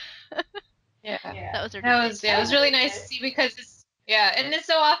up. Yeah. That was ridiculous. It was really nice to see, because and it's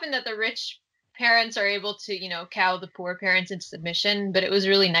so often that the rich parents are able to, cow the poor parents into submission, but it was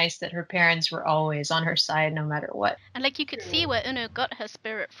really nice that her parents were always on her side no matter what. And like you could see where Uno got her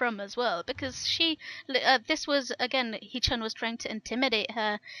spirit from as well, because she, this was, again, Hee-chan was trying to intimidate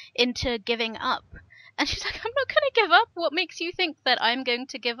her into giving up. And she's like, I'm not going to give up. What makes you think that I'm going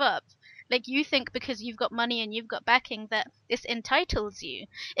to give up? Like, you think because you've got money and you've got backing that this entitles you.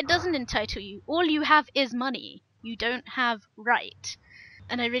 It doesn't entitle you. All you have is money. You don't have right.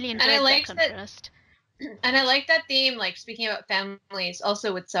 And I really enjoyed that contrast. And I like that theme, like, speaking about families,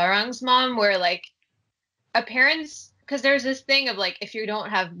 also with Sarang's mom, where, like, a parent's, because there's this thing of, like, if you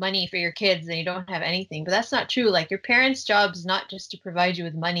don't have money for your kids, then you don't have anything. But that's not true. Like, your parents' job is not just to provide you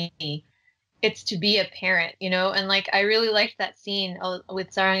with money. It's to be a parent, and like I really liked that scene with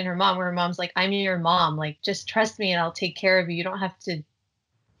Sarang and her mom, where her mom's like, I'm your mom, like just trust me and I'll take care of you, you don't have to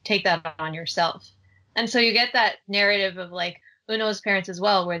take that on yourself. And so you get that narrative of like Uno's parents as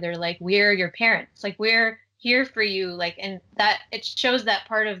well, where they're like, we're your parents, like we're here for you, like, and that it shows that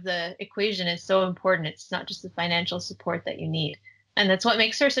part of the equation is so important. It's not just the financial support that you need, and that's what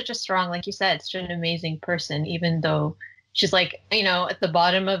makes her such a strong, like you said, such an amazing person, even though she's like, at the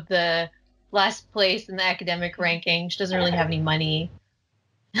bottom of the last place in the academic ranking. She doesn't really have any money.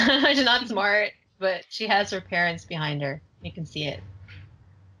 She's not smart, but she has her parents behind her. You can see it.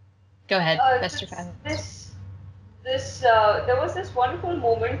 Go ahead, there was this wonderful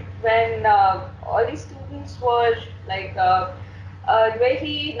moment when all these students were like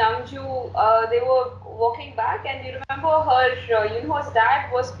Dwehi, Namju, they were walking back, and you remember her, Yunho's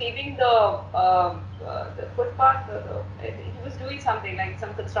dad was paving the footpath. He was doing something like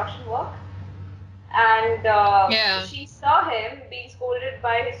some construction work, and Yeah. she saw him being scolded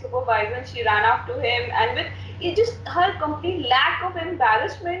by his supervisor, and she ran up to him, and with it just her complete lack of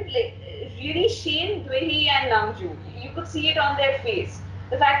embarrassment, like really shamed Dwehi and Namjoon. You could see it on their face.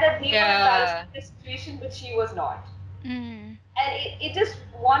 The fact that they were embarrassed in this situation, but she was not. Mm. And it is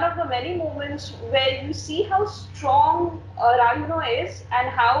one of the many moments where you see how strong Rayuno is and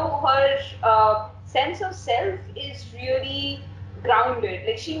how her sense of self is really grounded.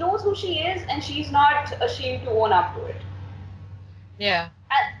 Like she knows who she is and she's not ashamed to own up to it. Yeah.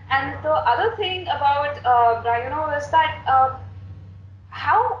 And the other thing about Rayuno is that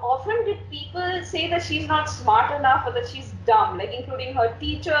how often did people say that she's not smart enough or that she's dumb, like including her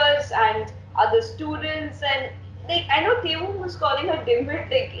teachers and other students, and like I know Taewon was calling her dimwit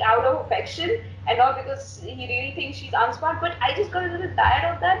like out of affection and not because he really thinks she's unsmart, but I just got a little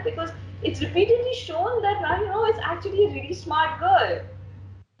tired of that because it's repeatedly shown that Rayuno is actually a really smart girl.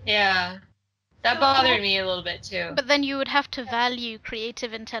 Yeah. That bothered me a little bit too. But then you would have to value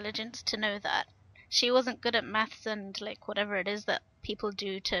creative intelligence to know that. She wasn't good at maths and like whatever it is that people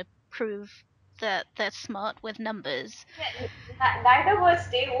do to prove that they're smart with numbers. Neither was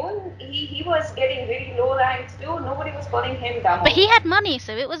Taewon. He was getting really low ranks too. Nobody was calling him dumb. But he had money,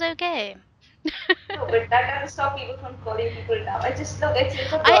 so it was okay. No, but that doesn't stop people from calling people dumb. I just look, it's a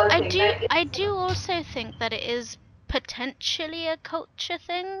girl thing. I do also think that it is potentially a culture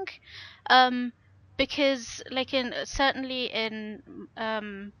thing, because like certainly in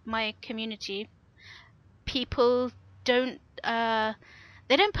my community, people don't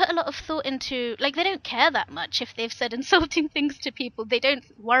they don't put a lot of thought into, like, they don't care that much if they've said insulting things to people. They don't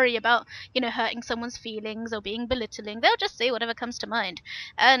worry about, hurting someone's feelings or being belittling. They'll just say whatever comes to mind.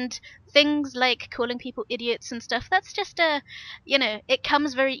 And things like calling people idiots and stuff, that's just it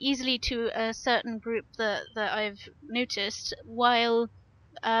comes very easily to a certain group that I've noticed, while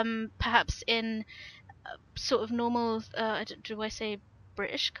perhaps in sort of normal, do I say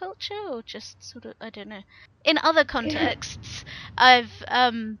British culture or just sort of, I don't know. In other contexts, I've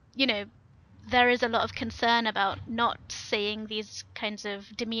there is a lot of concern about not saying these kinds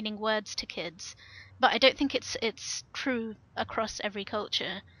of demeaning words to kids, but I don't think it's true across every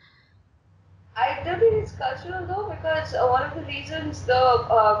culture. I don't think it's cultural though, because one of the reasons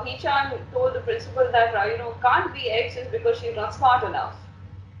the Hee-chan told the principal that can't be X is because she's not smart enough.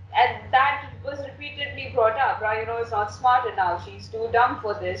 And that was repeatedly brought up. Rayuno is not smart enough. She's too dumb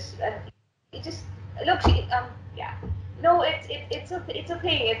for this. And it just look. Yeah. No, it's a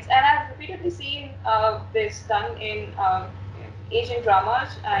thing. And I've repeatedly seen this done in Asian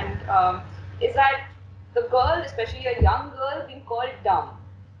dramas, and is that the girl, especially a young girl, being called dumb.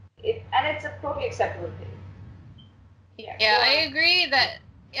 And it's a totally acceptable thing. Yeah, I agree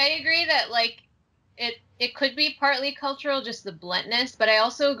that like it could be partly cultural, just the bluntness, but I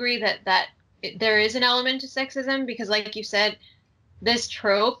also agree that there is an element to sexism because, like you said, this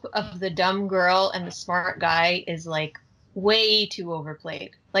trope of the dumb girl and the smart guy is like way too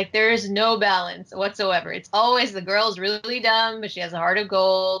overplayed. Like there is no balance whatsoever. It's always the girl's really dumb, but she has a heart of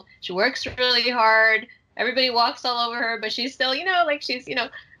gold. She works really hard. Everybody walks all over her, but she's still, like she's,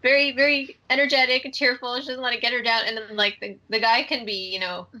 very, very energetic and cheerful. She doesn't let it get her down. And then, like, the guy can be,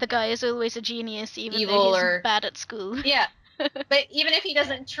 The guy is always a genius, even evil though he's bad at school. Yeah. But even if he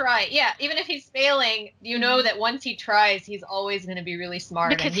doesn't try, even if he's failing, you know that once he tries, he's always going to be really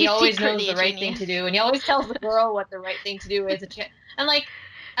smart. Because and he always knows the right thing to do. And he always tells the girl what the right thing to do is. And, like,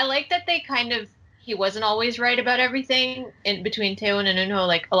 I like that they he wasn't always right about everything in between Taewon and Eunho.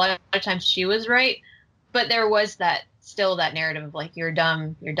 Like, a lot of times she was right. But there was still that narrative of like, you're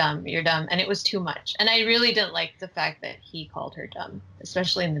dumb, and it was too much. And I really didn't like the fact that he called her dumb,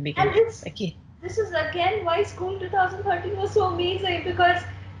 especially in the beginning. And this is again why School 2013 was so amazing, because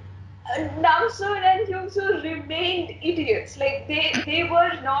Namsoon and Hyungsoo remained idiots. Like they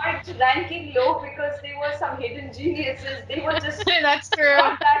were not ranking low because they were some hidden geniuses. They were just that's true.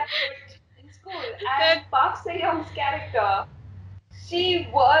 not that good in school. And Park Se-Young's character, she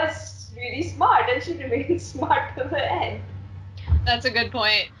was really smart and she remained smart to the end. That's a good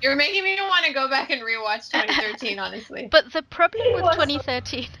point. You're making me want to go back and rewatch 2013, honestly. But the problem with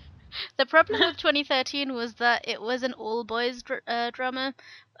 2013, the problem with 2013 was that it was an all boys drama.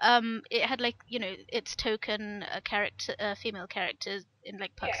 It had like its token female characters in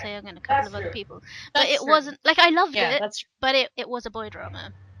like Park Se-young and a couple of other people, but it wasn't like I loved it, but it was a boy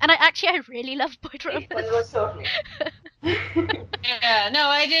drama. And I really love boy dramas. It was totally. Yeah, no,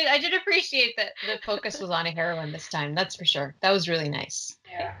 I did appreciate that the focus was on a heroine this time. That's for sure. That was really nice.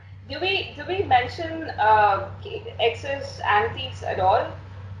 Yeah. Do we mention X's antics at all?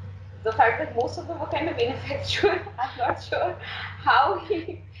 The fact that most of them were kind of ineffectual. I'm not sure how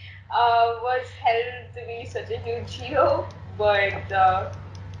he was held to be such a huge hero, but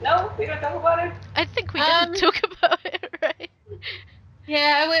no, we don't talk about it. I think we didn't talk about it, right?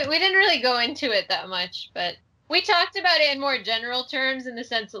 Yeah, we didn't really go into it that much, but we talked about it in more general terms in the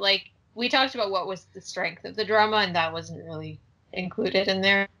sense that, like, we talked about what was the strength of the drama, and that wasn't really included in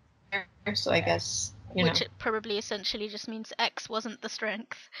there. So I guess, Which it probably essentially just means X wasn't the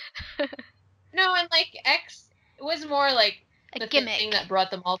strength. No, and like X was more like A the gimmick. thing that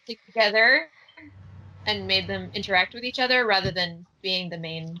brought them all together and made them interact with each other rather than being the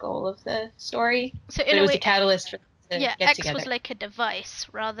main goal of the story. So But in it a was way, a catalyst for them to yeah, get X together. was like a device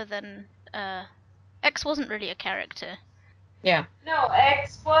rather than X wasn't really a character. Yeah. No,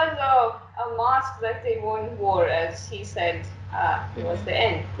 X was a mask that they wore, as he said, towards the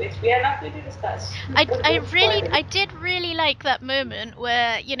end, which we are not going to discuss. I did really like that moment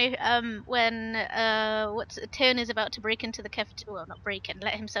where, when Teon is about to break into the cafeteria, well, not break in,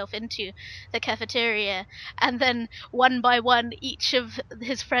 let himself into the cafeteria, and then one by one each of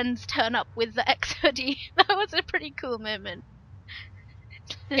his friends turn up with the X hoodie. That was a pretty cool moment.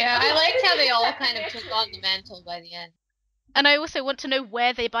 Yeah, I liked how they all kind of took on the mantle by the end. And I also want to know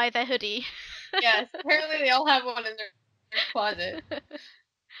where they buy their hoodie. Yes, apparently they all have one in their closet.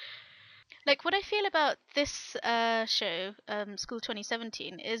 Like, what I feel about this show, School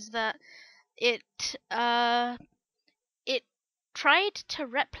 2017, is that it it tried to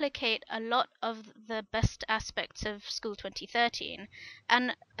replicate a lot of the best aspects of School 2013,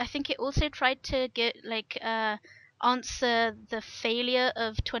 and I think it also tried to answer the failure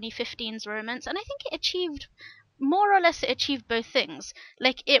of 2015's romance, and I think it achieved more or less both things.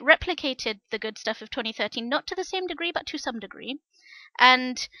 Like, it replicated the good stuff of 2013, not to the same degree, but to some degree,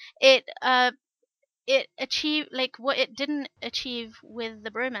 and it achieved, like, what it didn't achieve with the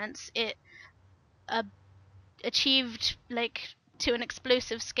romance. It achieved, like, to an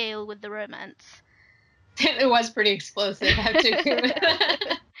explosive scale with the romance. It was pretty explosive, I have to agree.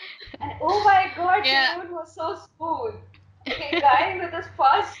 And oh my god, Yeah. Jung-Hyun was so smooth. Okay, guy with his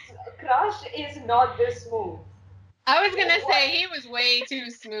first crush is not this smooth. I was gonna say he was way too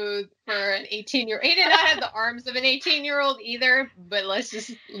smooth for an 18-year-old. He did not have the arms of an 18-year-old either, but let's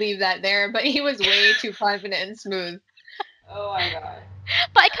just leave that there. But he was way too confident and smooth. Oh my god.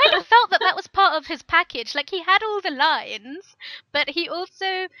 But I kind of felt that was part of his package. Like, he had all the lines, but he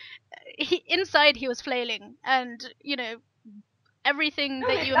also, inside he was flailing, and everything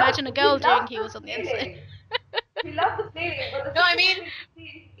that you imagine a girl doing, he was on the inside. We love the flailing, but the No, I mean,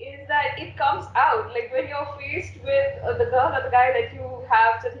 thing is that it comes out. Like, when you're faced with the girl or the guy that you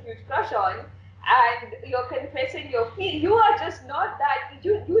have such a huge crush on, and you're confessing your feelings, you are just not that.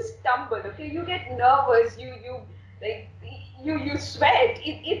 You stumble, okay? You get nervous. You sweat.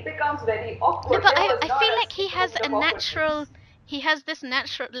 It becomes very awkward. No, but I feel like he has a natural. He has this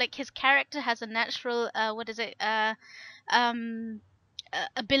natural, like, his character has a natural.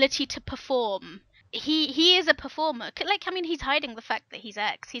 Ability to perform. He is a performer. Like, I mean, he's hiding the fact that he's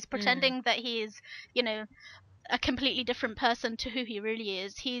X. He's pretending that he is, a completely different person to who he really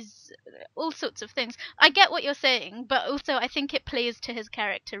is. He's all sorts of things. I get what you're saying, but also I think it plays to his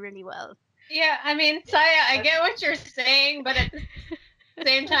character really well. Yeah, I mean, Saya, I get what you're saying, but at the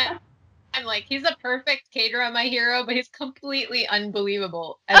same time, I'm like, he's a perfect K-drama hero, but he's completely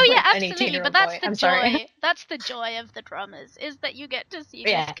unbelievable as absolutely. But that's the joy. Sorry. That's the joy of the dramas, is that you get to see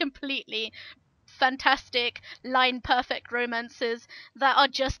these completely fantastic, line perfect romances that are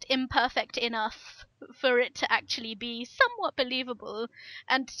just imperfect enough for it to actually be somewhat believable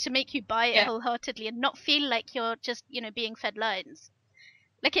and to make you buy it wholeheartedly and not feel like you're just, being fed lines.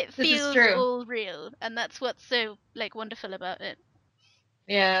 Like, it feels all real, and that's what's so, like, wonderful about it.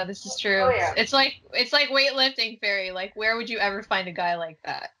 Yeah, this is true. Oh, yeah. It's like weightlifting, Fairy. Like, where would you ever find a guy like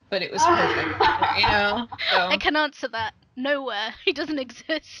that? But it was perfect, So. I can answer that. Nowhere. He doesn't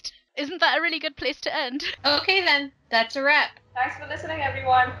exist. Isn't that a really good place to end? Okay, then. That's a wrap. Thanks for listening,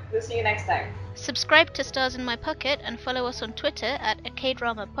 everyone. We'll see you next time. Subscribe to Stars in My Pocket and follow us on Twitter at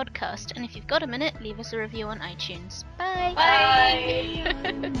akdramapodcast. And if you've got a minute, leave us a review on iTunes. Bye! Bye!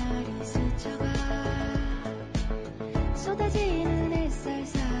 쏟아질